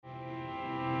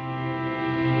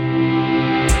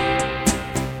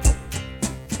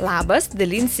Labas,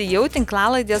 dalinsi jau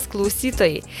tinklalaidės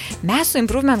klausytojai. Mes su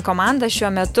Improvement komanda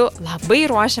šiuo metu labai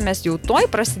ruošiamės jau toj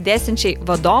prasidėsinčiai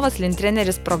vadovas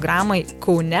Lintreneris programai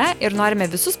Kaune ir norime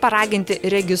visus paraginti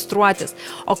registruotis.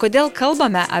 O kodėl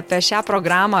kalbame apie šią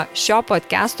programą šio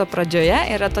podcast'o pradžioje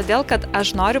yra todėl, kad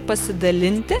aš noriu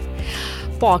pasidalinti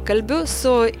pokalbių su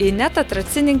Ineta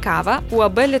Kasparaitytė-Tratsinnikava,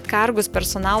 UAB Litcargus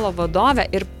personalo vadovė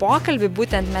ir pokalbį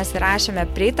būtent mes įrašėme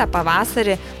praeitą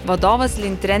pavasarį vadovas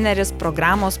Lintreneris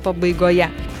programos pabaigoje.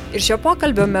 Ir šio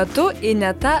pokalbio metu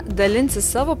Ineta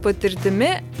dalinsis savo patirtimi,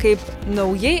 kaip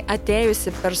naujai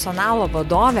atėjusi personalo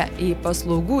vadovė į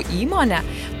paslaugų įmonę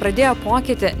pradėjo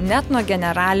pokyti net nuo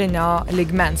generalinio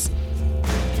lygmens.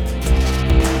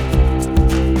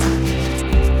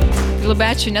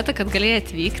 Labai ačiū, Ineta, kad galėjai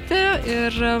atvykti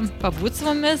ir pabūti su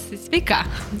mumis. Sveika.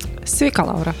 Sveika,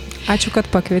 Laura. Ačiū, kad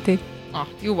pakvietei.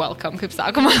 You welcome, kaip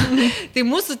sakoma. Tai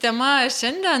mūsų tema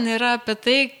šiandien yra apie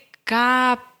tai,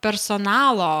 ką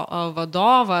personalo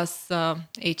vadovas,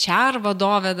 HR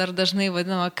vadovė dar dažnai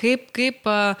vadinama, kaip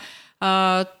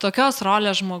tokios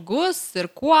rolės žmogus ir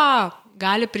kuo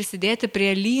gali prisidėti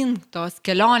prie lean tos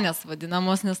kelionės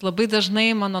vadinamos, nes labai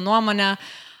dažnai, mano nuomonė,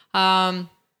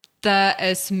 ta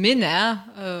esminė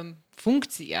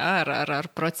funkcija ar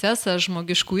procesas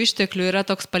žmogiškų išteklių yra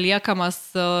toks paliekamas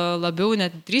labiau,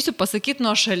 net drįsiu pasakyti,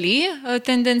 nuo šaly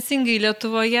tendencingai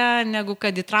Lietuvoje, negu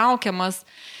kad įtraukiamas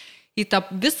į tą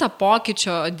visą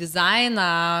pokyčio dizainą,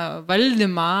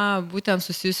 valdymą, būtent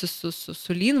susijusi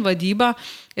su lean vadyba.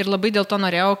 Ir labai dėl to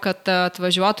norėjau, kad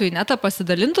atvažiuotų Ineta,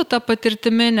 pasidalintų tą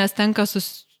patirtimi, nes tenka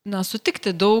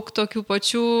sutikti daug tokių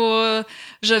pačių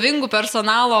žavingų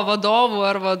personalo vadovų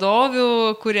ar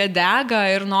vadovių, kurie dega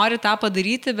ir nori tą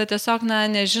padaryti, bet tiesiog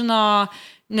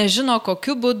nežino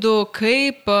kokiu būdu,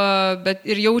 kaip, bet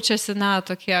ir jaučiasi,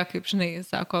 tokie, kaip žinai,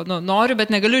 sako, noriu, bet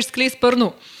negaliu išskleisti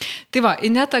sparnų. Tai va,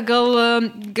 Ineta, gal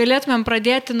galėtumėm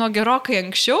pradėti nuo gerokai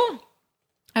anksčiau.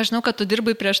 Aš žinau, kad tu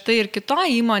dirbai prieš tai ir kitoje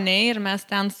įmonėje ir mes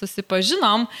ten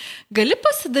susipažinom. Gali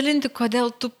pasidalinti, kodėl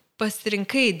tu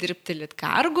pasirinkai dirbti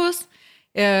Litcargus,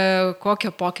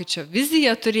 kokią pokyčio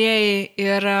viziją turėjai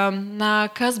ir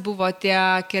kas buvo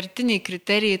tie kertiniai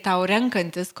kriterijai tau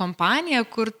renkantis kompaniją,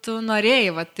 kur tu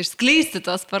norėjai išskleisti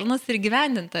tos sparnus ir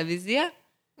įgyvendinti tą viziją?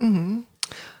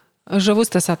 Žavus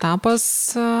tas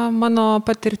etapas mano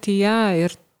patirtyje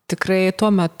ir tikrai tuo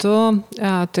metu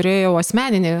turėjau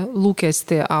asmeninį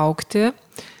lūkestį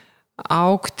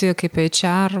augti kaip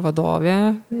HR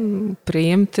vadovė,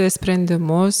 priimti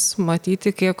sprendimus, matyti,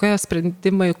 kokie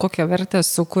sprendimai, kokią vertę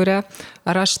sukuria,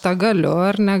 ar aš tą galiu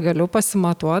ar negaliu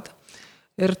pasimatuoti.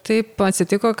 Ir taip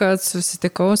atsitiko, kad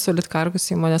susitikau su Litcargus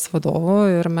įmonės vadovu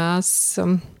ir mes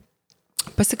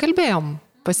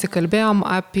pasikalbėjom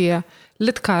apie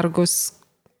Litcargus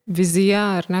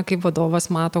viziją, ar ne, kaip vadovas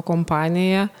mato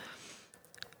kompaniją.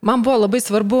 Man buvo labai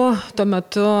svarbu tuo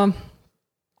metu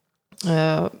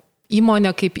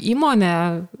įmonė kaip įmonė,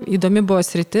 įdomi buvo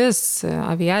sritis,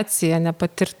 aviacija,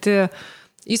 nepatirti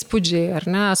įspūdžiai, ar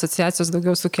ne, asociacijos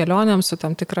daugiau su kelionėm, su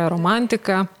tam tikra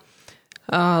romantika.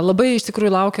 Labai iš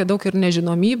tikrųjų laukia daug ir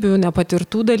nežinomybių,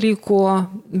 nepatirtų dalykų,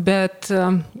 bet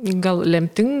gal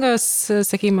lemtingas,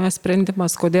 sakykime,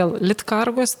 sprendimas, kodėl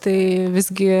Litcargus, tai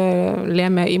visgi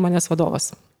lėmė įmonės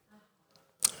vadovas.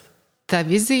 Ta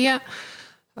vizija,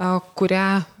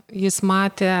 kurią jis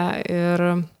matė ir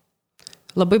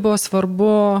labai buvo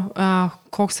svarbu,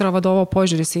 koks yra vadovo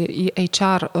požiūris į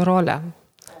HR rolę.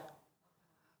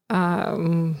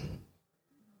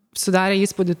 Sudarė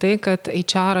įspūdį tai, kad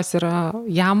HR yra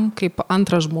jam kaip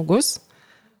antras žmogus,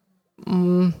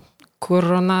 kur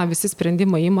visi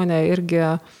sprendimai įmonė irgi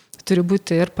turi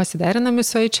būti ir pasiderinami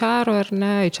su HR, ar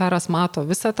ne? HR'as mato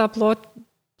visą tą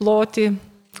plotį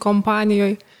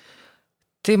kompanijoje.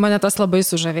 Tai mane tas labai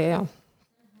sužavėjo.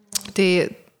 Tai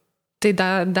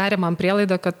darė man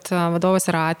prielaidą, kad vadovas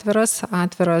yra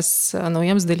atviras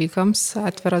naujiems dalykams,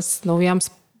 atviras naujoms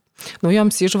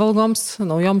įžvalgoms,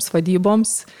 naujoms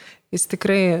vadyboms. Jis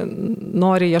tikrai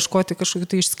nori ieškoti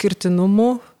kažkokių tai išskirtinumų,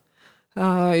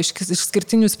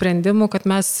 išskirtinių sprendimų, kad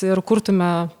mes ir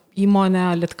kurtume įmonę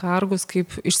Litcargus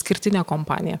kaip išskirtinę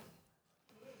kompaniją.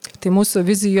 Tai mūsų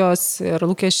vizijos ir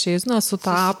lūkesčiai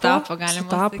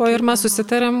sutapo ir mes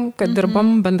susitarėm, kad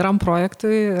dirbam bendram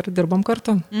projektui ir dirbam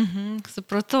kartu.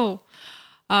 Supratau.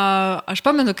 Aš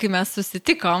pamenu, kai mes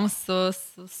susitikom su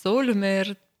Sauliumi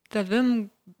ir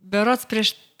tavim berods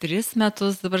prieš 3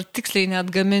 metus, dabar tiksliai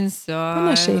neatgaminsiu.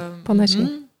 Panašiai.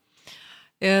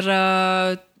 Ir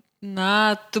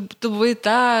tu buvai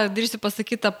drįsiu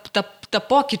pasakyti, ta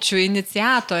pokyčių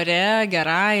iniciatorė,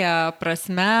 gerąją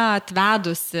prasme,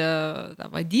 atvedusi tą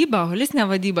vadybą, holistinę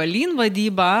vadybą, lean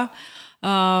vadybą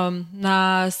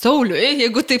Sauliui,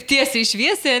 jeigu taip tiesiai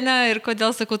šviesiai, ne, ir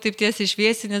kodėl sakau taip tiesiai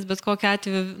šviesiai, nes bet kokia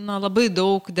atveju labai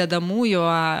daug dedamųjų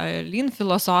lean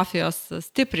filosofijos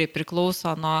stipriai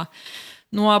priklauso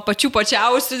nuo pačių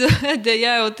pačiausių,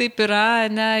 dėja jau taip yra,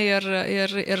 ne,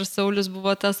 ir Saulius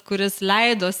buvo tas, kuris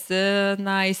leidosi,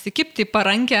 įsikipti į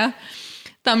parankę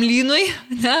tam lynui,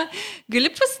 ne,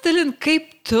 gali pasidalinti, kaip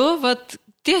tu,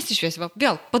 tiesiai šviesiai,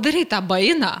 vėl padarai tą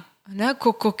bainą. Ne,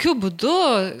 kokiu būdu,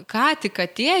 ką tik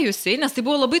atėjusiai, nes tai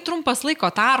buvo labai trumpas laiko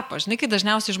tarpas, žinai, kai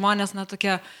dažniausiai žmonės,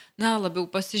 tokie, labiau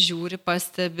pasižiūri,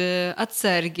 pastebi,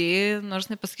 atsargiai, nors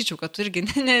nepasakyčiau, kad tu irgi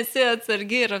nesi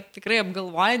atsargiai ir tikrai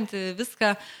apgalvojanti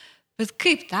viską, bet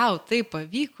kaip tau tai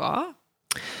pavyko?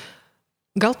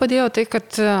 Gal padėjo tai, kad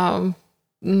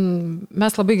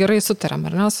mes labai gerai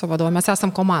sutarėm, ar ne, su vadovu, mes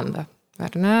esam komanda,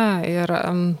 ar ne, ir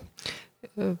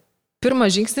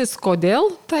pirmas žingsnis, kodėl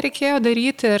tą reikėjo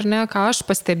daryti, ar ne, ką aš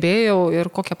pastebėjau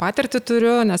ir kokią patirtį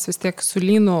turiu, nes vis tiek su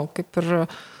lynu, kaip ir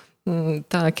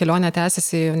ta kelionė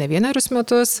tęsiasi jau ne vienerius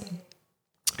metus.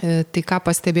 Tai ką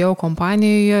pastebėjau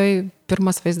kompanijoje,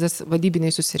 pirmas vaizdas vadybiniai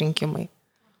susirinkimai,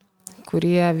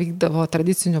 kurie vykdavo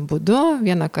tradiciniu būdu,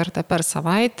 vieną kartą per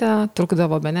savaitę,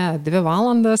 trukdavo bene 2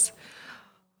 valandas.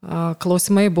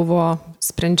 Klausimai buvo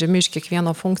sprendžiami iš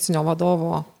kiekvieno funkcinio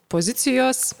vadovo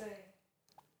pozicijos.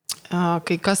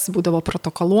 Kai kas būdavo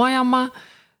protokoluojama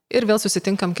ir vėl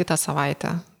susitinkam kitą savaitę.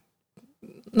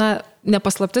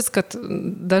 Nepaslaptis, kad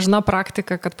dažna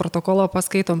praktika, kad protokolą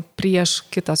paskaitom prieš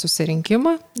kitą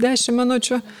susirinkimą 10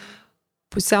 minučių,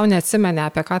 pusiau neatsimenė,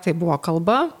 apie ką tai buvo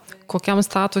kalba, kokiam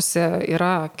statuse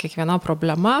yra kiekviena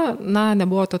problema,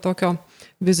 nebuvo to tokio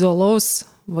vizualaus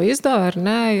vaizdo, ar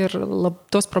ne, ir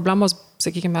tos problemos,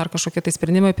 sakykime, ar kažkokie tai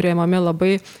sprendimai priimami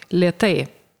labai lėtai.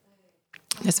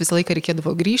 Nes visą laiką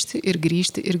reikėdavo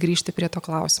grįžti prie to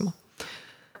klausimo.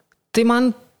 Tai man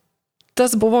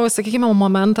tas buvo, sakykime,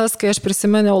 momentas, kai aš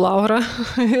prisiminiau Laurą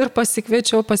ir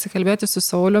pasikviečiau pasikalbėti su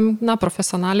Saulium,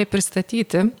 profesionaliai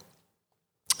pristatyti,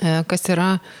 kas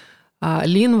yra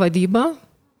lean vadyba,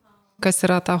 kas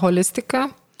yra ta holistika,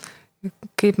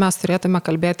 kaip mes turėtume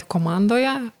kalbėti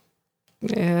komandoje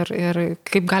ir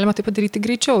kaip galima tai padaryti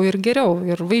greičiau ir geriau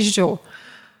ir vaizdžiau.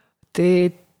 Tai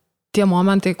tie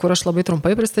momentai, kur aš labai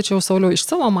trumpai pristačiau Saulių iš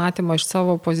savo matymo, iš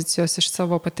savo pozicijos, iš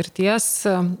savo patirties,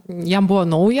 jam buvo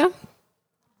nauja,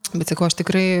 bet sakau, aš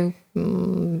tikrai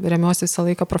remiuosi visą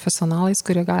laiką profesionalais,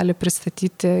 kurie gali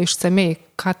pristatyti išsamei,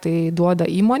 ką tai duoda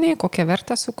įmonei, kokią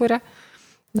vertę sukuria.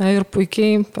 Ir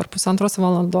puikiai per 1,5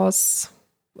 valandos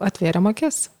atvėrėm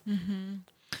akis.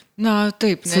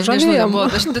 Taip, nežinau,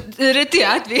 reti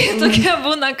atvejai tokie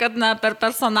būna, kad per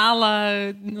personalą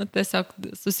tiesiog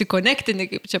susikonektini,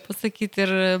 kaip čia pasakyti,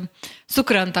 ir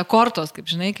sukrenta kortos, kaip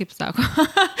žinai, kaip sako.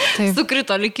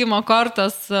 Sukrito likimo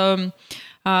kortos,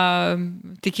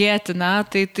 tikėtina,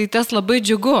 tai tas labai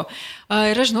džiugu.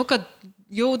 Ir aš žinau, kad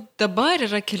jau dabar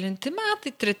yra kelinti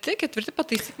metai, 3, 4,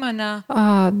 pataisyk mane.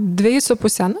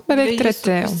 2,5, beveik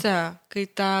 3. Kai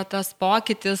tas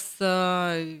pokytis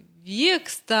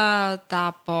vyksta,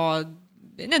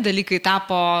 vieni dalykai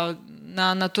tapo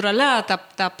natūralia,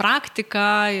 ta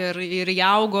praktika ir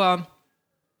įaugo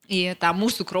į tą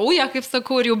mūsų kraują, kaip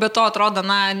sakau, ir jau be to atrodo,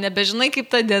 nebežinai, kaip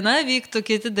ta diena vyktų,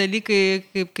 kiti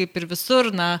dalykai kaip ir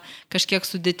visur, kažkiek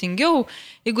sudėtingiau.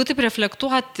 Jeigu taip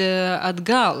reflektuoti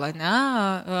atgal,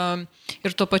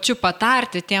 ir tuo pačiu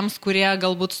patarti tiems, kurie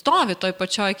galbūt stovi toj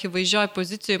pačioj akivaizdžioj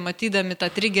pozicijoje, matydami tą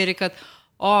triggerį, kad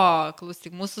klausyk,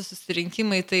 mūsų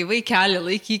susirinkimai, tai vaikeli,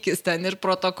 laikykis ten ir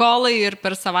protokolai, ir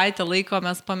per savaitę laiko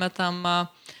mes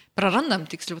prarandam,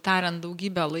 tiksliau tariant,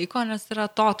 daugybę laiko, nes yra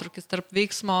atotrūkis tarp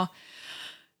veiksmo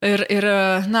ir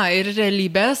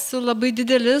realybės labai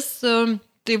didelis.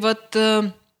 Tai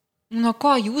nuo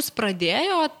ko jūs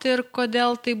pradėjot ir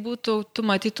kodėl tai būtų, tu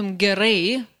matytum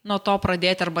gerai nuo to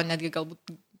pradėti, arba netgi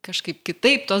galbūt kažkaip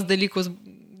kitaip tos dalykus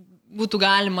būtų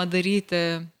galima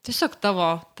daryti, tiesiog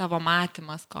tavo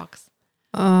matymas koks?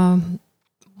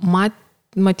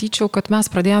 Matyčiau, kad mes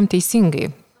pradėjom teisingai.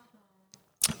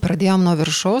 Pradėjom nuo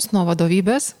viršaus, nuo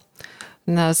vadovybės,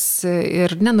 nes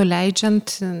ir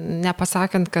nenuleidžiant,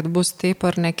 nepasakant, kad bus taip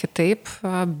ar ne kitaip,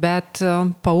 bet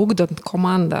ugdant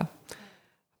komandą.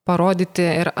 Parodyti,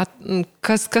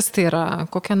 kas tai yra,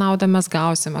 kokią naudą mes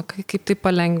gausime, kaip tai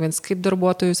palengvins, kaip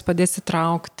darbuotojus padės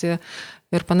įtraukti,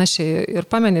 ir panašiai. Ir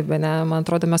pameni, man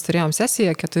atrodo, mes turėjom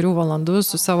sesiją 4 valandų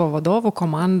su savo vadovų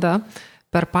komanda,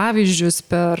 per pavyzdžius,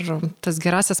 per tas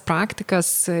gerasias praktikas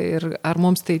ir ar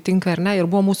mums tai tinka ar ne, ir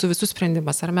buvo mūsų visų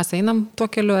sprendimas, ar mes einam tuo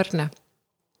keliu ar ne.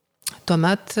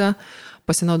 Tuomet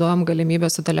pasinaudojom galimybę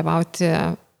sudalyvauti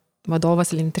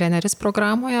vadovas Lean treneris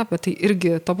programoje, bet tai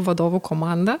irgi top vadovų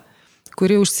komanda,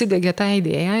 kuri užsidegė tą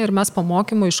idėją ir mes po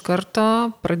mokymų iš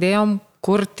karto pradėjom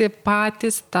kurti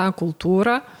patys tą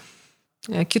kultūrą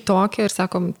kitokią ir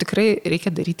sakom, tikrai reikia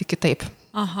daryti kitaip.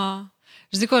 Aha.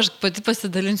 Žinai, aš pati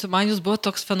pasidalinsiu, man jūs buvo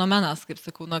toks fenomenas, kaip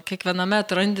sakau, kiekviename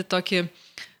atrandi tokį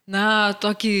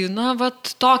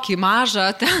tokį mažą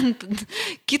ten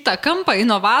kitą kampą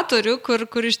inovatorių,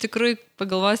 kur iš tikrųjų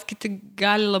pagalvos, kiti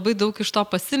gali labai daug iš to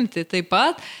pasimti. Taip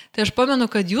pat, tai aš pamenu,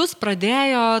 kad jūs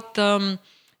pradėjot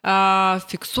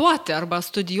fiksuoti arba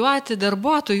studijuoti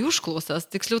darbuotojų užklausas,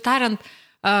 tiksliau tariant,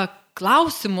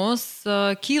 klausimus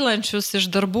kylančius iš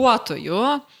darbuotojų.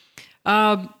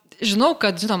 Žinau,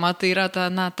 kad, žinoma, tai yra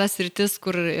tas sritis,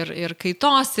 kur ir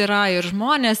kaitos yra, ir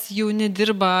žmonės jauni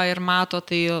dirba ir mato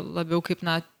tai labiau kaip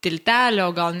tiltelio,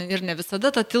 gal ir ne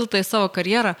visada tą tiltą į savo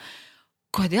karjerą.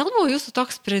 Kodėl buvo jūsų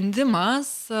toks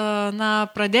sprendimas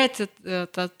pradėti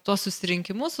tuos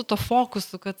susirinkimus su to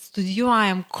fokusu, kad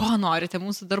studijuojam, ko norite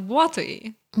mūsų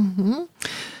darbuotojai? Mhm.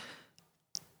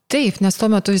 Taip, nes tuo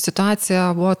metu situacija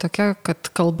buvo tokia, kad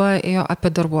kalba ėjo apie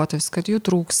darbuotojus, kad jų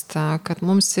trūksta, kad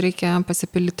mums reikia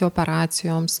pasipildyti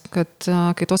operacijoms, kad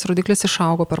kai tos rodiklis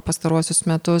išaugo per pastaruosius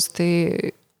metus,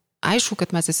 tai aišku,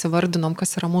 kad mes įsivardinom,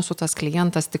 kas yra mūsų tas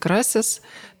klientas tikrasis,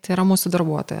 tai yra mūsų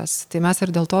darbuotojas. Tai mes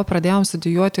ir dėl to pradėjom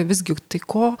studijuoti visgi, tai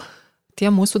ko tie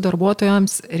mūsų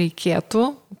darbuotojams reikėtų,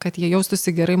 kad jie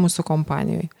jaustųsi gerai mūsų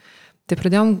kompanijoje. Tai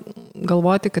pradėjom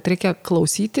galvoti, kad reikia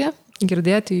klausyti,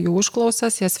 girdėti jų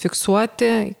užklausas, jas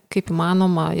fiksuoti, kaip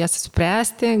įmanoma, jas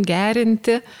spręsti,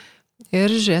 gerinti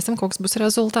ir žiūrėsim, koks bus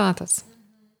rezultatas.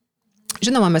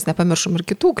 Žinoma, mes nepamiršom ir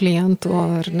kitų klientų,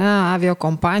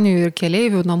 aviakompanijų ir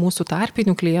keleivių nuo mūsų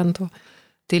tarpinių klientų.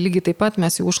 Tai lygiai taip pat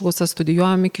mes jų užklausas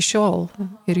studijuojam iki šiol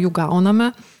ir jų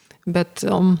gauname, bet,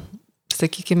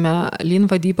 sakykime, Lean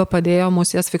vadyba padėjo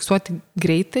mūsų jas fiksuoti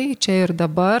greitai, čia ir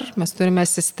dabar. Mes turime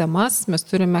sistemas, mes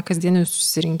turime kasdienius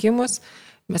susirinkimus.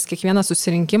 Mes kiekvieną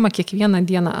susirinkimą, kiekvieną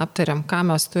dieną aptariam, ką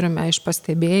mes turime iš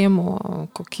pastebėjimų,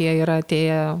 kokie yra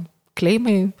atėję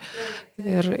kleimai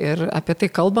ir apie tai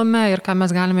kalbame ir ką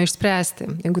mes galime išspręsti.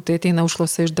 Jeigu tai ateina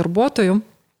užklausa iš darbuotojų,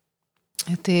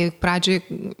 tai pradžiai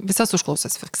visas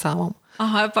užklausas fiksavom.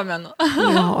 Aha, pamenu.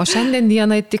 O šiandien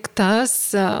dienai tik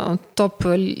tas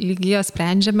top lygyje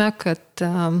sprendžiame, kad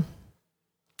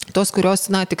tos, kurios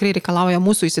tikrai reikalauja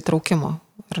mūsų įsitraukimo.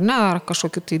 Ar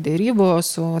kažkokiu tai dėrybų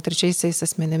su trečiaisiais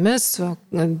asmenimis,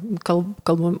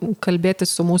 kalbėti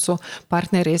su mūsų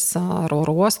partneriais ar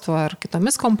oro uostu ar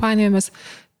kitomis kompanijomis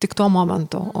tik tuo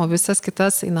momentu. O visas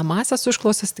kitas einamasias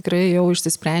užklausas tikrai jau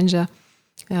išsisprendžia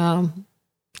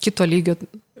kito lygio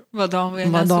vadovai.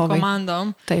 Su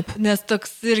komandom. Taip. Nes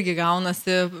toks irgi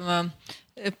gaunasi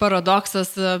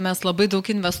paradoksas, mes labai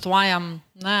daug investuojam,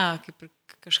 kaip ir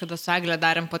kažkada su Egle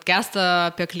darėm podcastą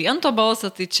apie kliento balsą,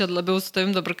 tai čia labiau su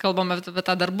tavim dabar kalbame apie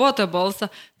tą darbuotojo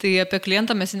balsą, tai apie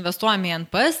klientą mes investuojame į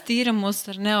NPS tyrimus,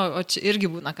 ar ne, o čia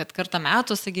irgi būna, kad kartą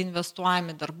metuose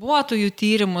investuojame darbuotojų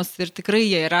tyrimus ir tikrai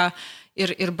jie yra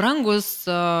ir brangus,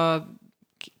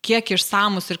 kiek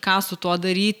išsamus ir ką su tuo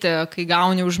daryti, kai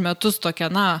gauni už metus tokią,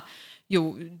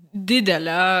 jau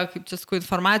didelę, kaip čia sakau,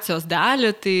 informacijos dalį,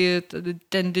 tai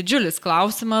ten didžiulis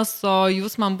klausimas, o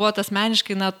jūs man buvote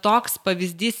asmeniškai toks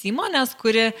pavyzdys įmonės,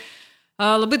 kuri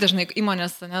labai dažnai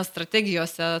įmonės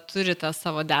strategijose turi tą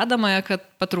savo dedamąją, kad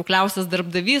patraukliausias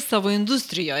darbdavys savo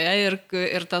industrijoje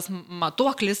ir tas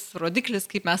matuoklis,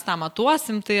 rodiklis, kaip mes tą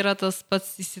matuosim, tai yra tas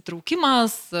pats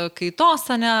įsitraukimas,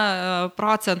 kaitos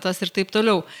procentas ir taip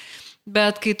toliau.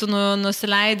 Bet kai tu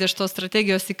nusileidi iš tos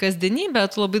strategijos į kasdienybę,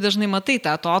 tu labai dažnai matai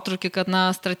tą atotrūkį, kad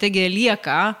strategija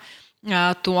lieka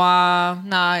tuo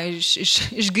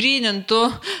išgrynintų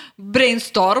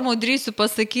brainstormų, drįsiu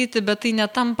pasakyti, bet tai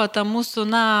netampa ta mūsų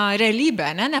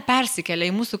realybė,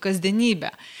 nepersikelia į mūsų kasdienybę.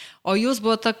 O jūs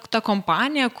buvo ta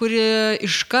kompanija, kuri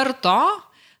iš karto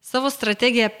savo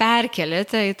strategiją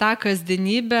perkelėte į tą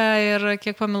kasdienybę ir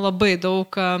kiek pamenu labai daug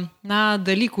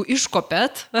dalykų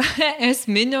iškopėt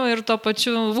esminių ir tuo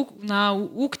pačiu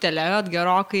ūgtelėjot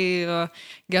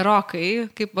gerokai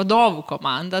kaip vadovų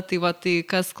komanda. Tai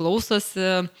kas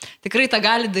klausosi, tikrai tą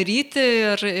gali daryti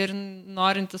ir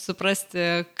norinti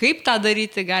suprasti, kaip tą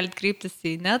daryti, galit kreiptis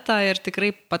į Inetą ir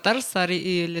tikrai patars ar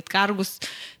į Litcargus,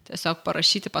 tiesiog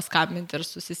parašyti, paskambinti ir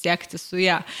susisiekti su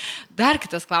ją. Dar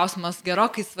kitas klausimas,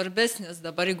 gerokai svarbesnis,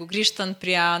 dabar jeigu grįžtant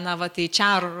prie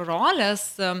HR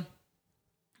rolės,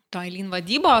 to Lean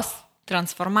vadybos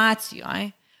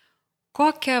transformacijoje,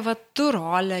 kokią tu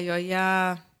rolę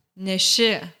joje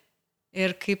neši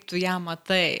ir kaip tu ją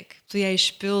matai, kaip tu ją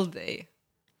išpildai?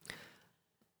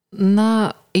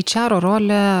 HR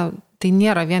rolė tai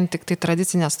nėra vien tik tai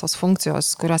tradicinės tos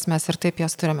funkcijos, kurios mes ir taip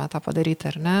jas turime tą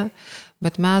padaryti, ar ne?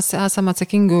 Bet mes esame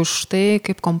atsakingi už tai,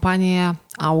 kaip kompanija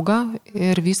auga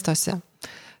ir vystosi.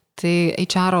 Tai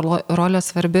HR rolė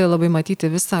svarbi labai matyti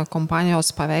visą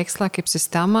kompanijos paveikslą kaip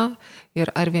sistemą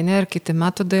ir ar vieni ar kiti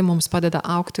metodai mums padeda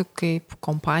augti kaip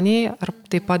kompanijai, ar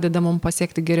tai padeda mums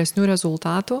pasiekti geresnių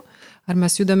rezultatų, ar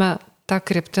mes judame tą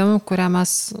kryptim, kurią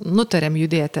mes nutarėm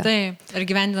judėti. Taip, ir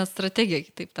gyvendinant strategiją,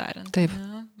 kitaip tariant. Taip.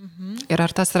 Ir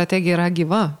ar ta strategija yra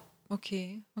gyva?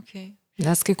 Okay.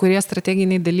 Nes kai kurie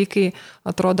strateginiai dalykai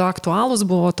atrodo aktualūs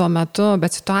buvo tuo metu,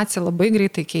 bet situacija labai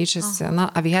greitai keičiasi. Na,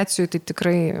 aviacijoje tai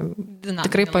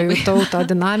tikrai pajutau tą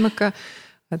dinamiką.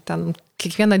 Ten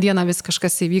kiekvieną dieną vis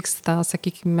kažkas įvyksta,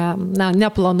 sakykime,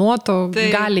 neplanuoto,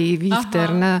 gali įvykti,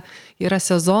 ar ne, yra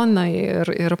sezonai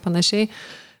ir panašiai.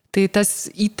 Tai tas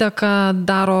įtaka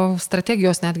daro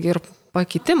strategijos netgi ir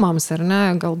pakitimams, ar ne,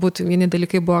 galbūt vieni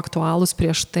dalykai buvo aktualūs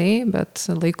prieš tai, bet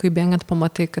laikui bėgant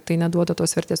pamatai, kad tai neduoda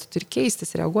tos vertės, tu turi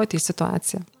keistis, reaguoti į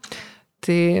situaciją.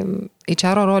 Tai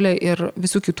HR rolė ir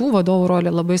visų kitų vadovų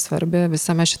rolė labai svarbi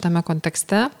visame šitame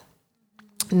kontekste,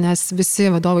 nes visi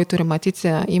vadovai turi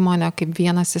matyti įmonę kaip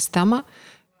vieną sistemą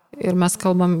ir mes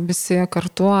kalbam visi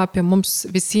kartu apie mums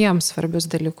visiems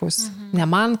svarbius dalykus. Ne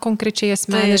man konkrečiai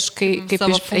asmeniškai, kaip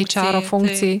iš HR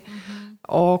funkcijai,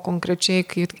 o konkrečiai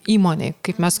kaip įmoniai,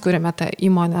 kaip mes kuriame tą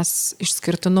įmonės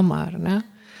išskirtinumą, ar ne?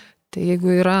 Tai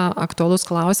jeigu yra aktualus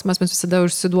klausimas, mes visada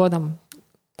užsiduodam,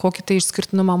 kokį tai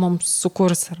išskirtinumą mums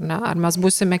sukurs, ar ne? Ar mes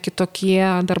būsime kitokie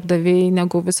darbdaviai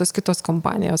negu visos kitos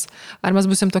kompanijos, ar mes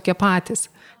būsim tokie patys,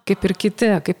 kaip ir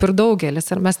kiti, kaip ir daugelis,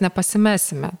 ar mes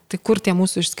nepasimesime. Tai kur tie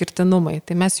mūsų išskirtinumai?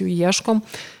 Tai mes jų ieškom.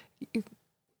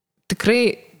 Tikrai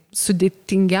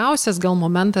sudėtingiausias gal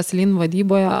momentas Lean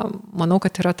vadyboje, manau,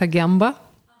 kad yra ta gemba,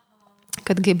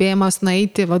 kad gebėjimas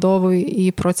nueiti vadovui į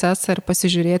procesą ir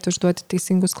pasižiūrėti, užduoti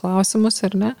teisingus klausimus,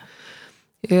 ar ne?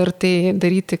 Ir tai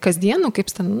daryti kasdien,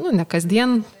 ne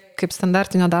kasdien, kaip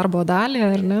standartinio darbo dalį,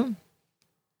 ar ne?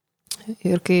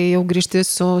 Ir kai jau grįžti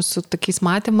su tokiais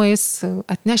matymais,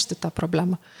 atnešti tą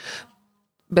problemą.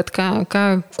 Bet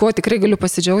kuo tikrai galiu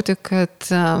pasidžiaugti, kad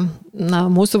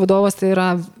mūsų vadovas tai yra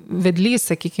vedlys,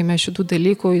 sakykime, šitų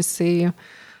dalykų,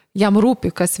 jam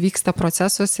rūpi, kas vyksta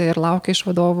procesuose ir laukia iš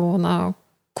vadovų,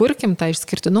 kurkim tą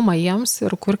išskirtinumą jiems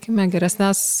ir kurkime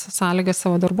geresnės sąlygas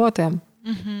savo darbuotojams.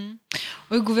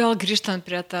 O jeigu vėl grįžtant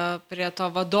prie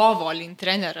to vadovo, Lean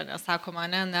trenerio, nesakoma,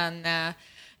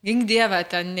 gink Dieve,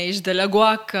 ten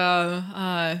neišdeleguok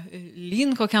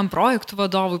Lean kokiam projektų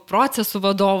vadovui, procesų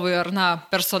vadovui ar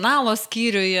personalo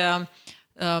skyriuje,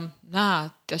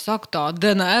 tiesiog to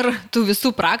DNR, tų visų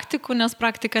praktikų, nes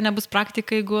praktika nebus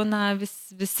praktika, jeigu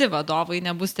visi vadovai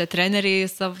nebus tie treneriai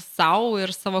savo ir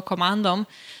savo komandom.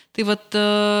 Tai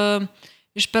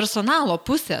iš personalo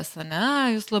pusės,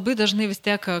 jūs labai dažnai vis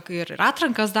tiek ir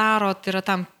atrankas daro, tai yra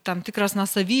tam tikras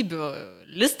savybių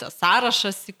listas,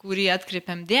 sąrašas, į kurį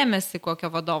atkreipiam dėmesį, kokio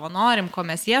vadovo norim, ko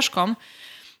mes ieškom.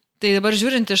 Tai dabar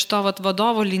žiūrint iš to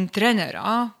vadovo Lean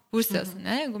trenerio pusės,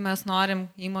 jeigu mes norim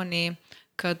įmoniai,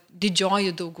 kad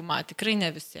didžioji dauguma, tikrai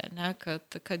ne visi,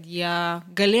 kad jie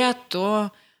galėtų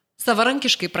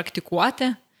savarankiškai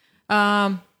praktikuoti,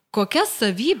 kokias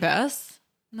savybės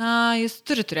jis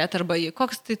turi turėti arba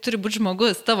koks tai turi būti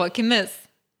žmogus tavo akimis?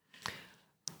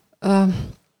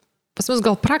 Pas mus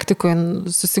gal praktikoje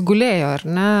susigulėjo, ar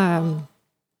ne?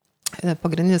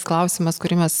 Pagrindinis klausimas,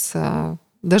 kurį mes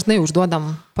dažnai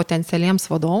užduodam potencialiems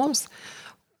vadovams,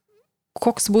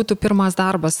 koks būtų pirmas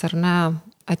darbas, ar ne,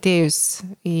 atėjus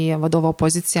į vadovo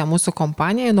poziciją mūsų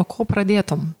kompanijoje, nuo ko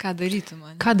pradėtum? Ką darytum?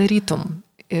 Ką darytum?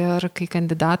 Ir kai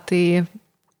kandidatai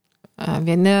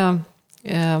vieni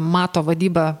mato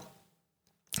vadybą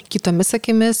kitomis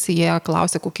akimis, jie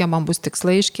klausia, kokie man bus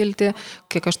tikslai iškelti,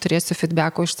 kiek aš turėsiu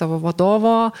feedbacko iš savo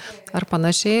vadovo ar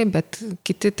panašiai, bet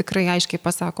kiti tikrai aiškiai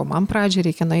pasako, man pradžiai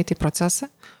reikia nueiti į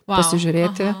procesą,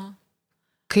 pasižiūrėti,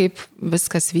 kaip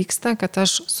viskas vyksta, kad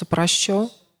aš suprasčiau,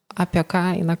 apie ką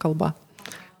eina kalba.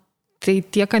 Tai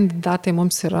tie kandidatai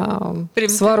mums yra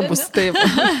svarbus. Taip.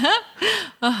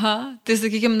 Tai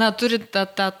sakykime, turi tą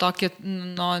tokį,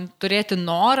 turėti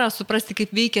norą, suprasti, kaip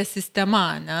veikia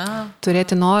sistema, ne?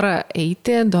 Turėti norą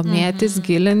eiti, domėtis,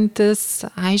 gilintis,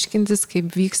 aiškintis, kaip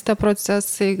vyksta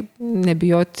procesai,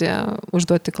 nebijoti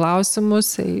užduoti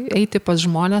klausimus, eiti pas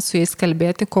žmonės, su jais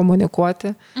kalbėti,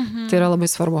 komunikuoti. Tai yra labai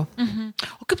svarbu.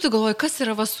 O kaip tu galvoji, kas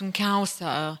yra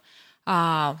sunkiausia?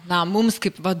 Mums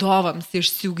kaip vadovams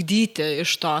išsiugdyti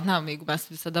iš to, jeigu mes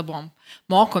visada buvom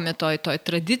mokomi toj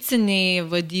tradiciniai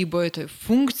vadyboje, toj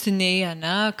funkciniai,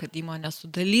 kad įmonė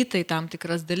sudalyta į tam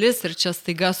tikras dalis ir čia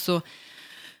staiga su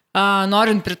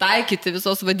norint pritaikyti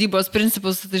visos vadybos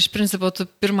principus, tai iš principo tu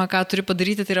pirmą, ką turi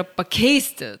padaryti, tai yra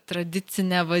pakeisti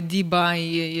tradicinę vadybą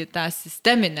į tą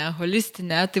sisteminę,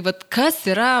 holistinę. Tai vat kas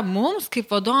yra mums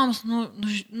kaip vadovams,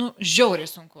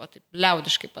 žiauriai sunku, taip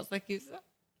liaudiškai pasakysiu.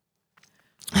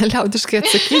 Liaudiškai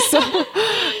atsakysiu.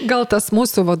 Gal tas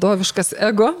mūsų vadoviškas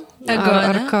ego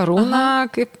ar karūna,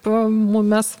 kaip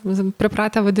mes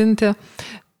pripratę vadinti,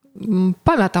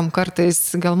 pametam kartais,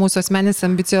 gal mūsų asmeninės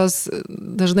ambicijos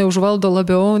dažnai užvaldo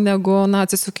labiau negu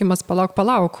atsisukimas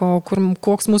palauk, o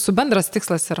koks mūsų bendras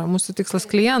tikslas yra, mūsų tikslas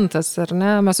klientas, ar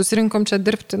ne, mes susirinkom čia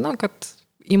dirbti, kad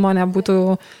įmonė būtų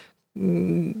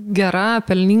gera,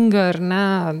 pelninga, ar ne,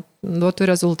 duotų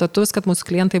rezultatus, kad mūsų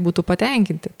klientai būtų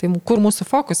patenkinti. Tai kur mūsų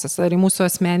fokusas, ar į mūsų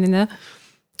asmeninę,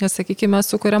 sakykime,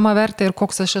 sukuriamą vertę ir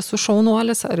koks aš esu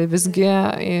šaunuolis, ar visgi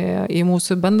į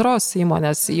mūsų bendros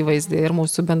įmonės įvaizdį ir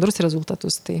mūsų bendrus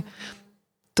rezultatus. Tai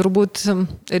turbūt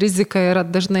rizika yra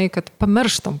dažnai, kad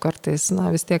pamirštam kartais,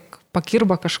 vis tiek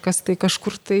pakirba kažkas tai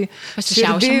kažkur tai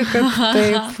širdį,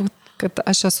 kad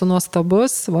aš esu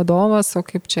nuostabus vadovas, o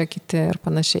kaip čia kiti ir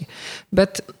panašiai.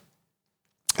 Bet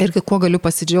irgi kuo galiu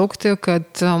pasidžiaugti,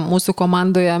 kad mūsų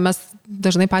komandoje mes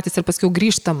dažnai patys ir paskiau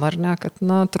grįžtam, ar ne, kad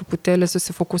truputėlį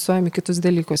susifokusuojam į kitus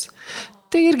dalykus.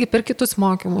 Tai irgi per kitus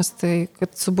mokymus, tai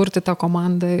kad suburti tą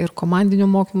komandą ir komandinių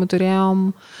mokymų turėjom,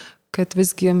 kad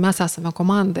visgi mes esame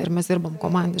komanda ir mes dirbam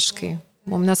komandiškai.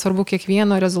 Mums nesvarbu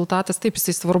kiekvieno rezultatas, taip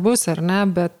jisai svarbus, ar ne,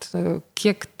 bet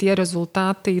kiek tie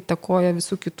rezultatai įtakoja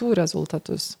visų kitų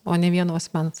rezultatus, o ne vieno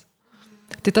asmens.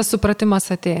 Tai tas supratimas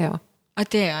atėjo.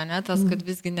 Atėjo, ne, tas, kad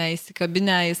visgi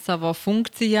neįsikabinę į savo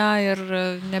funkciją ir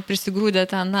neprisigrūdė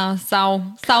ten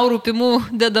savo rūpimų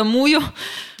dedamųjų.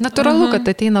 Natūralu,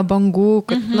 kad ateina bangų,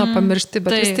 kad pamiršti,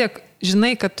 bet vis tiek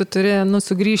žinai, kad tu turi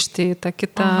sugrįžti į tą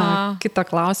kitą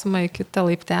klausimą, į kitą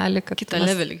laiptelį. Kitą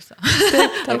levelį.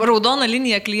 Raudona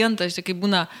linija klientas, kai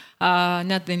būna,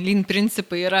 net lean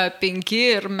principai yra 5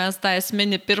 ir mes tą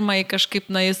esminį pirmąjį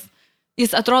kažkaip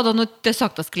jis atrodo,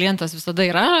 tiesiog tas klientas visada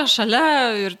yra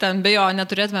šalia ir ten be jo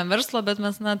neturėtume verslo, bet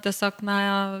mes, tiesiog,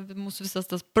 mūsų visas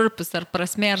tas purpose ar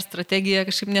prasmė ar strategija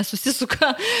kažkaip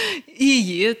nesusisuka į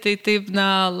jį. Tai taip,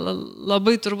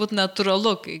 labai turbūt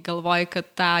natūralu, kai galvoji,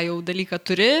 kad tą jau dalyką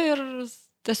turi ir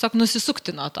tiesiog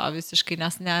nusisukti nuo to visiškai,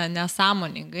 nes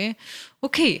nesąmoningai.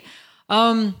 Okay.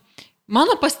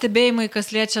 Mano pastebėjimai, kas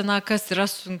liečia, kas yra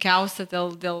sunkiausia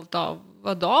dėl to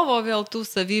vadovo, vėl tų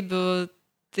savybių.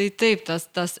 Tai taip,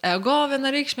 tas ego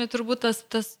vienareikšmė turbūt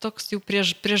tas toks jau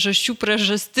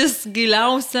priežastis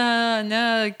giliausia, ne,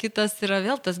 kitas yra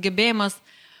vėl tas gebėjimas.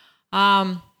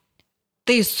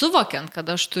 Tai suvokiant, kad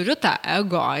aš turiu tą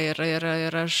ego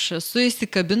ir aš esu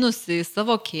įsikabinusi į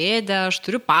savo kėdę, aš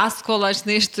turiu paskolą,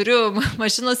 aš turiu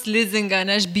mašinos leasingą,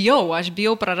 ne, aš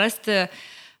bijau prarasti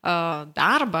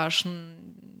darbą, aš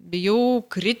bijau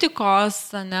kritikos,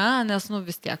 ne, nes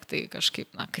vis tiek tai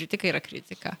kažkaip, kritika yra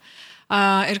kritika.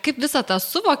 Ir kaip visą tą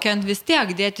suvokiant vis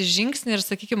tiek dėti žingsnį ir,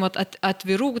 sakykime,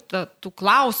 atvirų tų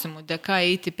klausimų dėka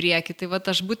eiti prieki. Tai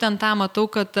aš būtent tą matau,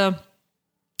 kad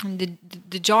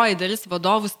didžioji dalis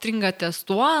vadovų stringa ties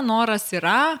tuo, noras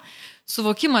yra,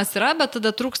 suvokimas yra, bet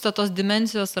tada trūksta tos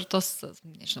dimensijos ar tos,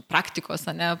 praktikos,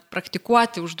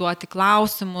 praktikuoti, užduoti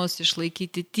klausimus,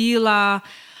 išlaikyti tylą,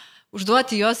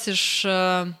 užduoti juos iš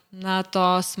to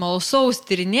smalsaus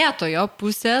tyrinėtojo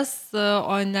pusės,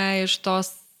 o ne iš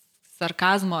tos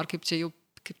sarkazmo, ar kaip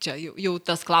čia jau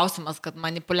tas klausimas, kad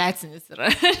manipuliacinis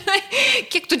yra.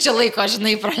 Kiek tu čia laiko,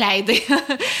 praleidai?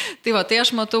 Tai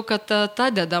aš matau, kad ta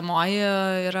dedamoji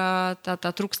yra ta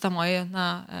trūkstamoji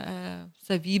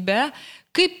savybė.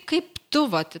 Kaip tu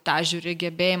tą žiūri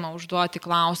gebėjimą užduoti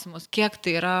klausimus? Kiek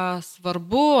tai yra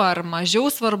svarbu ar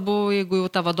mažiau svarbu, jeigu jau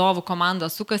ta vadovų komanda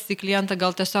sukasi į klientą,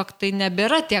 gal tiesiog tai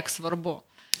nebėra tiek svarbu?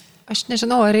 Aš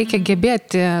nežinau, ar reikia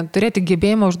turėti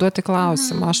gebėjimą užduoti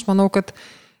klausimą. Aš manau, kad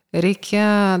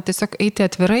reikia tiesiog eiti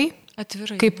atvirai.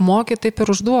 Kaip moki, taip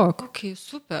ir užduok. Ok,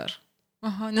 super.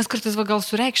 Nes kartais gal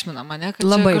sureikšmina mane, kad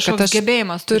labai, čia kažkoks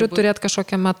gebėjimas turiu turėti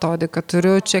kažkokią metodiką,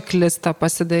 turiu checklistą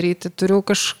pasidaryti, turiu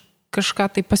kažką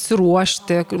tai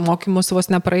pasiruošti, mokymus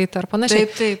vos nepraeiti ar panašiai.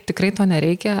 Taip. Tikrai to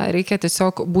nereikia, reikia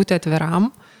tiesiog būti atviram,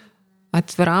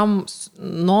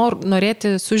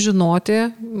 norėti sužinoti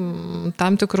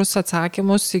tam tikrus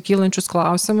atsakymus į kylančius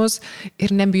klausimus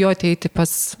ir nebijoti eiti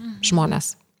pas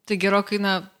žmonės. Tai gerokai,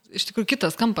 iš tikrųjų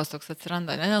kitas kampas toks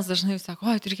atsiranda, nes dažnai jūs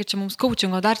sako, reikia čia mums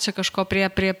coachingo, dar čia kažko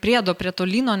prie to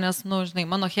lyno, nes,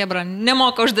 mano hebra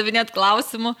nemoka uždavinėti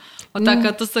klausimų, o ta,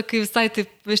 kad tu sakai visai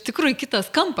taip, iš tikrųjų kitas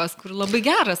kampas, kur labai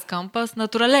geras kampas,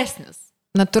 natūralesnis.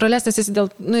 Natūralesnis jis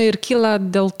ir kyla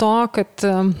dėl to, kad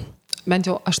bent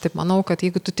jau aš taip manau, kad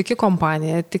jeigu tu tiki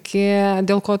kompaniją, tiki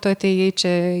dėl ko tu atėjai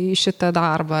čia į šitą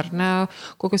darbą, ar ne,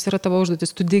 kokios yra tavo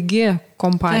užduotis, tu digi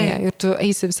kompaniją ir tu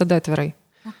eisi visada atvirai.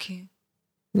 Okay.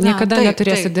 Niekada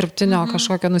neturėsi dirbtinio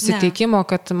kažkokio nusiteikimo,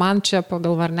 kad man čia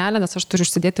pagal varnelę, nes aš turiu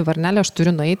užsidėti varnelę, aš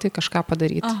turiu nueiti kažką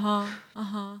padaryti.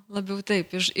 Labiau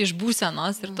taip, iš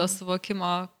būsenos ir to suvokimo,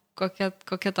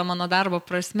 kokia ta mano darbo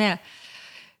prasmė.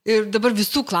 Ir dabar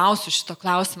visų klausiu šito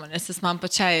klausimo, nes jis man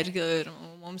pačiai irgi ir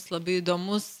mums labai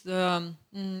įdomus.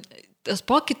 Tas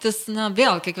pokytis,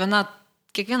 vėl,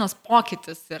 kiekvienas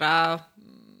pokytis yra...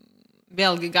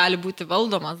 Vėlgi gali būti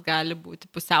valdomas, gali būti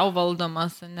pusiau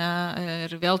valdomas, ne,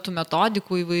 ir vėl tų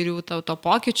metodikų įvairių, to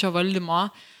pokyčio valdymo.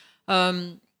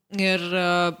 Ir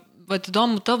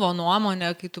įdomu tavo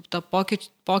nuomonė, kai tu tą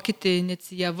pokytį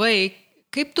inicijavai,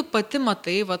 kaip tu pati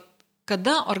matai,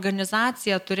 kada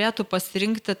organizacija turėtų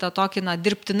pasirinkti tą tokį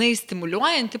dirbtinai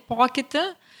stimuliuojantį pokytį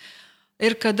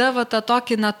ir kada tą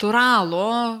tokį natūralų,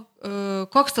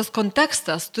 koks tas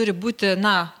kontekstas turi būti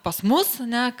pas mus,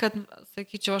 ne, kad,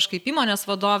 sakyčiau, aš kaip įmonės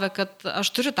vadovė, kad aš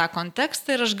turiu tą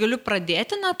kontekstą ir aš galiu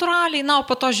pradėti natūraliai, o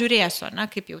po to žiūrėsiu, ne,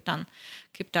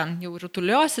 kaip ten jau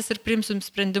rutuliosis ir priimsim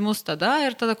sprendimus tada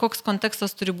ir tada koks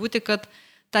kontekstas turi būti, kad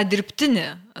tą dirbtinį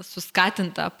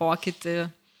suskatintą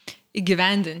pokytį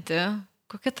įgyvendinti.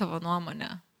 Kokia tavo nuomonė?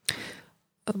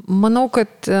 Manau, kad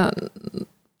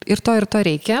ir to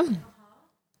reikia.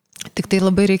 Tik tai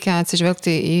labai reikia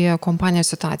atsižvelgti į kompanijos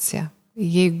situaciją.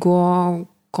 Jeigu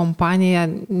kompanija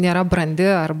nėra brandi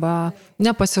arba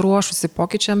nepasiruošusi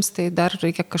pokyčiams, tai dar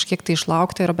reikia kažkiek tai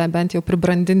išlaukti arba bent jau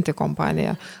pribrandinti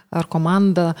kompaniją ar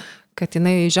komandą, kad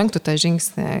jinai žengtų tą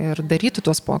žingsnį ir darytų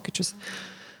tuos pokyčius.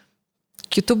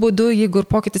 Kitu būdu, jeigu ir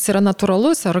pokytis yra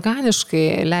natūralus,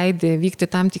 organiškai leidi vykti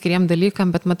tam tikriem dalykam,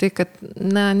 bet matai, kad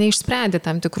neišsprendė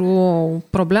tam tikrų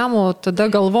problemų, tada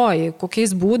galvoji,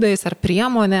 kokiais būdais ar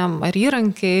priemonėm, ar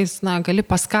įrankiais gali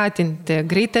paskatinti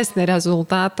greitesnį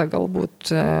rezultatą,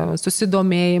 galbūt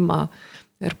susidomėjimą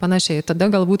ir panašiai. Tada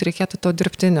galbūt reikėtų to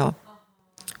dirbtinio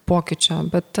pokyčio,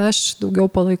 bet aš daugiau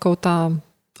palaikau tą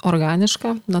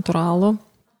organišką, natūralų,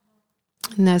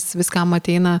 nes viskam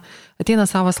ateina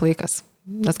savas laikas.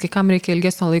 Nes kai kam reikia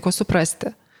ilgesnio laiko suprasti.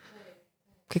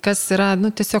 Kai kas yra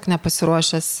tiesiog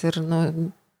nepasiruošęs ir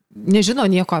nežino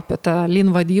nieko apie tą lean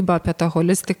vadybą, apie tą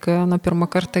holistiką, pirmą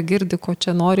kartą girdi, ko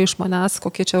čia nori iš manęs,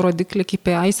 kokie čia rodikliai,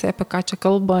 KPIs, apie ką čia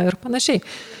kalba ir panašiai.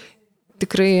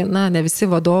 Tikrai, ne visi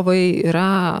vadovai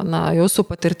yra, jau su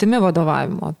patirtimi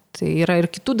vadovavimo. Tai yra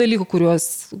ir kitų dalykų,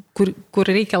 kur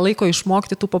reikia laiko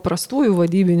išmokti tų paprastųjų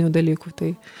vadybinių dalykų.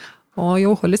 O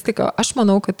jau holistika, aš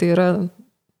manau, kad tai yra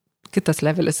kitas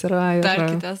levelis yra. Dar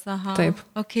kitas, Taip.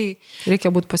 Okay. Reikia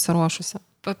būti pasiruošusi.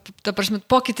 Ta prasme,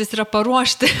 pokytis yra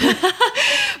paruošti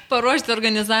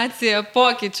organizaciją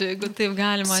pokyčių, jeigu taip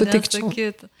galima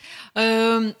nesakyti.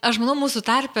 Aš manau, mūsų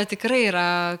tarpe tikrai yra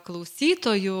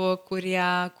klausytojų,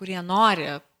 kurie nori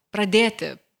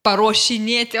pradėti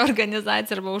paruošinėti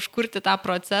organizaciją arba užkurti tą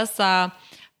procesą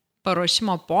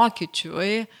paruošimo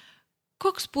pokyčiui.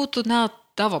 Koks būtų,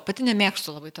 tavo, pati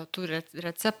nemėgstu labai tų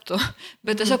receptų,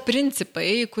 bet tiesiog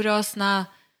principai, kurios,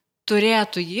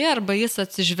 turėtų jį arba jis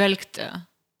atsižvelgti.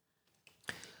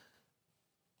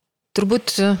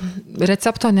 Turbūt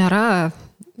recepto nėra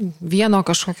vieno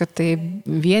kažkokio tai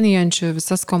vienijančių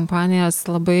visas kompanijas,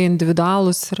 labai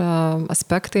individualūs yra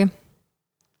aspektai.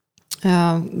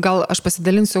 Gal aš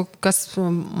pasidalinsiu, kas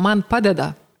man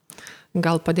padeda,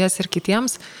 gal padės ir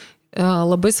kitiems.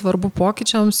 Labai svarbu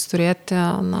pokyčiams turėti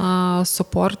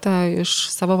suportą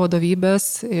iš savo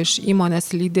vadovybės, iš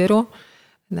įmonės lyderių,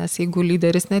 nes jeigu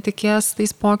lyderis netikės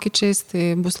tais pokyčiais, tai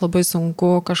bus labai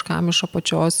sunku kažkam iš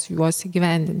apačios juos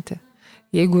įgyvendinti.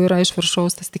 Jeigu yra iš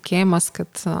viršaus tas tikėjimas,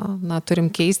 kad turim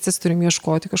keistis, turim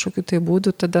ieškoti kažkokių tai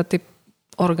būdų, tada taip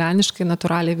organiškai,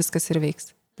 natūraliai viskas ir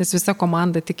veiks. Nes visa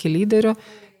komanda tiki lyderiu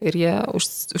ir jie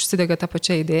užsidega tą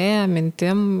pačią idėją,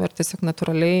 mintim ir tiesiog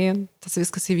natūraliai tas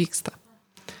viskas įvyksta.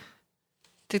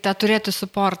 Tai tą turėtų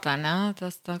suportą, ne?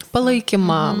 Tas toks...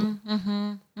 Palaikymą.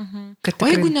 O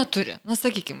jeigu neturi,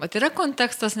 sakykime, yra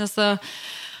kontekstas, nes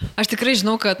aš tikrai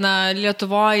žinau, kad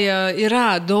Lietuvoje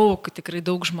yra tikrai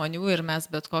daug žmonių ir mes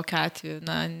bet kokiu atveju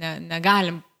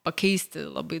negalim pakeisti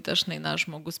labai dažnai,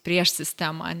 žmogus prieš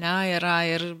sistemą, yra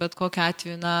ir bet kokiu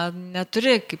atveju,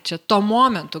 neturi kaip čia to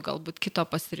momentu galbūt kito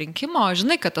pasirinkimo,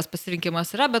 žinai, kad tas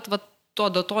pasirinkimas yra, bet tuo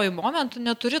duotuoju momentu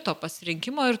neturi to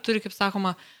pasirinkimo ir turi, kaip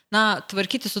sakoma,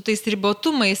 tvarkyti su tais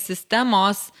ribotumais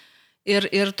sistemos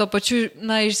ir tuo pačiu,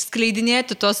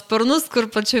 išskleidinėti tos sparnus, kur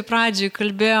pačioj pradžioj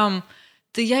kalbėjom.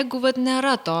 Tai jeigu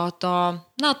nėra to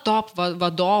top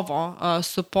vadovo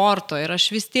suporto ir aš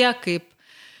vis tiek kaip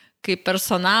kaip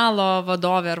personalo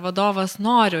vadovė ar vadovas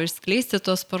noriu išskleisti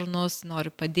tuos sparnus, noriu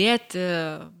padėti,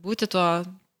 būti tuo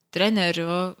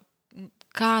treneriu,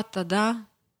 ką tada?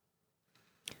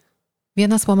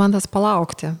 Vienas momentas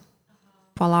palaukti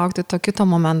to kito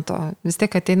momento. Vis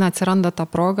tiek atsiranda ta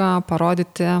proga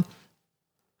parodyti,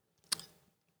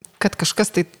 kad kažkas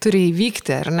tai turi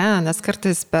įvykti, ar ne? Nes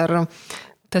kartais per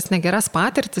tas negeras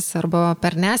patirtis arba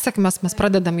per nesėkmes mes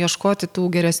pradedam ieškoti tų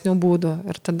geresnių būdų.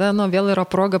 Ir tada vėl yra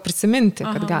proga prisiminti,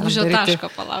 kad galim daryti. Tašką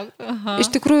palaukti. Iš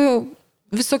tikrųjų,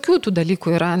 visokių tų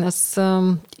dalykų yra, nes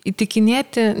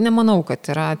įtikinėti nemanau, kad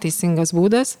yra teisingas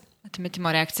būdas. Atmetimo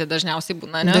reakcija dažniausiai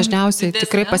būna, ne? Dažniausiai didesnė.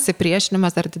 Tikrai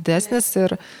pasipriešinimas dar didesnis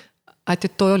ir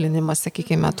atitolinimas,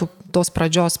 sakykime, tos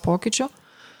pradžios pokyčių.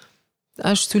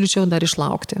 Aš siūlyčiau dar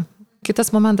išlaukti.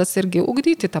 Kitas momentas irgi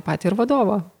ugdyti tą patį ir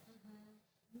vadovą.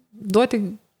 Duoti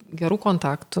gerų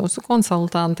kontaktų, su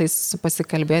konsultantais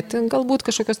pasikalbėti, galbūt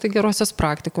kažkokios tai gerosios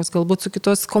praktikos, galbūt su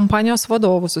kitos kompanijos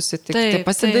vadovu susitikti,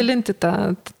 pasidalinti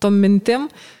tom mintim,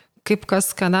 kaip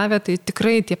kas ką davė, tai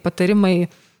tikrai tie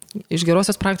patarimai iš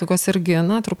gerosios praktikos irgi,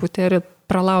 truputėlį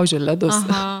pralaužė ledus.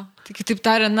 Aha, tai kitaip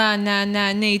tariant,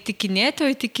 ne įtikinėti,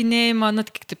 o įtikinėjimą,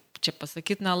 kaip taip čia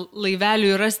pasakyti,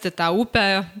 laiveliui rasti tą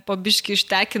upę, po biškį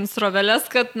ištekint sroveles,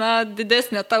 kad,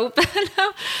 didesnė ta upelė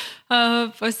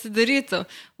pasidarytų.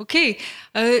 Okay.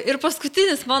 Ir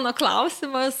paskutinis mano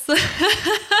klausimas.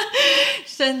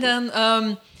 Šiandien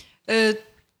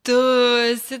tu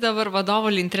esi dabar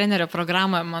vadovo link trenerio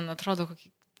programoje, man atrodo,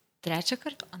 kokį trečią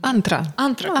kartą? Antrą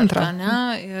kartą,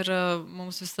 ne? Ir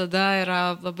mums visada yra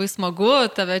labai smagu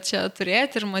tave čia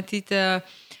turėti ir matyti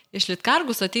iš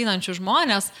Litcargus ateinančių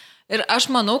žmonės. Ir aš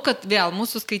manau, kad vėl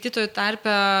mūsų skaitytojų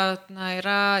tarpe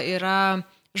yra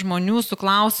žmonių su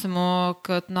klausimu,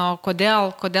 kad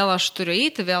kodėl aš turiu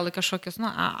eiti vėl į kažkokius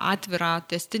atvirą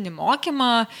testinį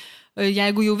mokymą,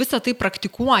 jeigu jau visą tai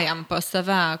praktikuojam pas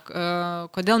save,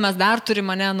 kodėl mes dar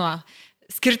turime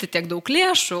skirti tiek daug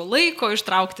lėšų, laiko,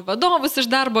 ištraukti vadovus iš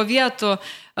darbo vietų.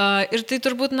 Ir tai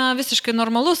turbūt visiškai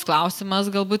normalus klausimas,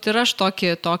 galbūt ir aš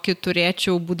tokį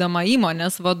turėčiau, būdama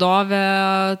įmonės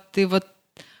vadovė. Tai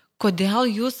kodėl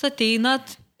jūs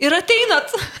ateinat? Ir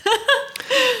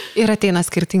ateina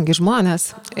skirtingi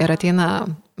žmonės, ir ateina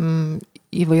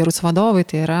įvairūs vadovai.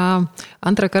 Tai yra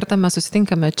antrą kartą mes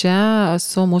susitinkame čia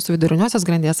su mūsų viduriniosios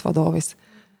grandies vadovais.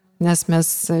 Nes mes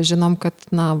žinom, kad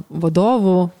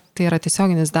vadovų tai yra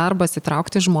tiesioginis darbas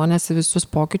įtraukti žmonės į visus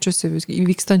pokyčius, į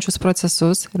vykstančius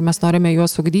procesus. Ir mes norime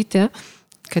juos ugdyti,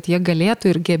 kad jie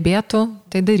galėtų ir gebėtų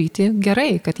tai daryti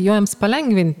gerai, kad jiems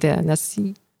palengvinti, nes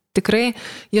tikrai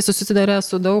jie susiduria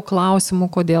su daug klausimų,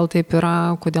 kodėl taip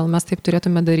yra, kodėl mes taip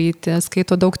turėtume daryti,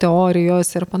 skaito daug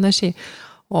teorijos ir panašiai.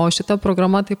 O šita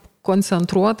programa taip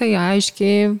koncentruotai,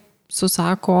 aiškiai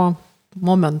susako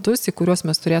momentus, į kuriuos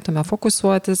mes turėtume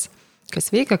fokusuotis,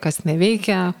 kas veikia, kas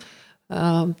neveikia.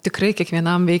 Tikrai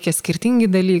kiekvienam veikia skirtingi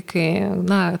dalykai.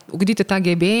 Ugdyti tą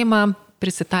gebėjimą,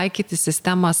 prisitaikyti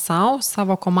sistemą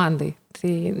savo komandai.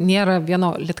 Tai nėra vieno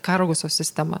Litcarguso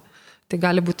sistema. Tai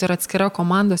gali būti ir atskira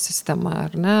komandos sistema,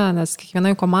 ar ne? Nes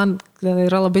kiekvienai komanda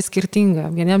yra labai skirtinga.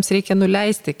 Vieniems reikia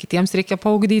nuleisti, kitiems reikia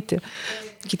paugdyti,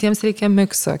 kitiems reikia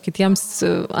mikso, kitiems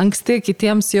anksti,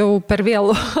 kitiems jau per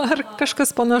vėlų ar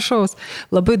kažkas panašaus.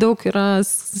 Labai daug yra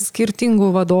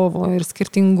skirtingų vadovų ir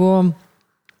skirtingų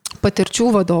patirčių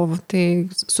vadovų, tai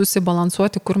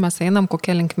susibalansuoti, kur mes einam,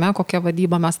 kokia linkme, kokią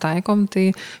vadybą mes taikom,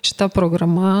 tai šita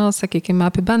programa, sakykime,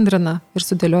 apibendrina ir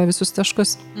sudėlioja visus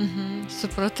taškus.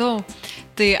 Supratau.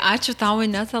 Tai ačiū tau,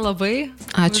 Ineta, labai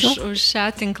už šią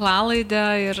tinklalaidę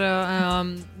ir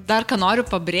dar ką noriu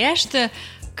pabrėžti,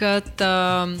 kad,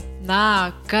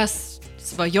 kas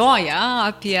svajoja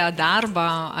apie darbą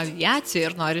aviacijoje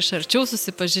ir nori iš arčiau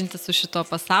susipažinti su šito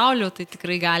pasauliu, tai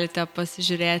tikrai galite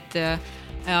pasižiūrėti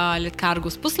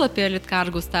Litcargus puslapyje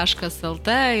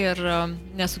litcargus.lt ir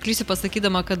nesuklysiu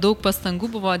pasakydama, kad daug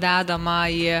pastangų buvo dedama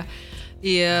į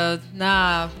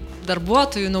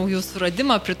darbuotojų naujų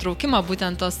suradimą, pritraukimą,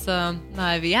 būtent tos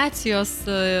aviacijos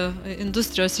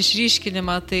industrijos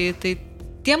išryškinimą. Tai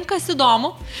tiem, kas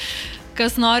įdomu,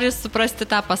 kas nori suprasti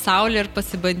tą pasaulį ir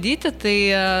pasibandyti,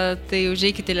 tai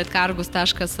užeikite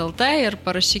litcargus.lt ir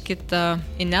parašykite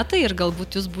Inetai ir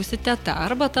galbūt jūs būsite ta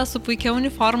arba ta su puikia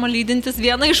uniforma lydintis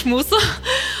vieną iš mūsų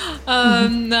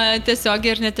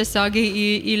tiesiogiai ir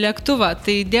netiesiogiai į lėktuvą.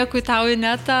 Tai dėkui tau,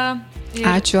 Ineta.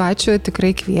 Ačiū,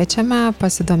 tikrai kviečiame,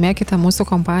 pasidomėkite mūsų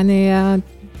kompaniją,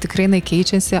 tikrai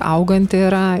keičiasi, auganti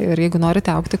yra ir jeigu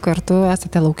norite augti kartu,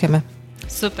 esate laukiami.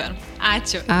 Super,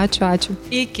 ačiū. Ačiū.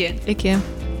 Iki. Iki.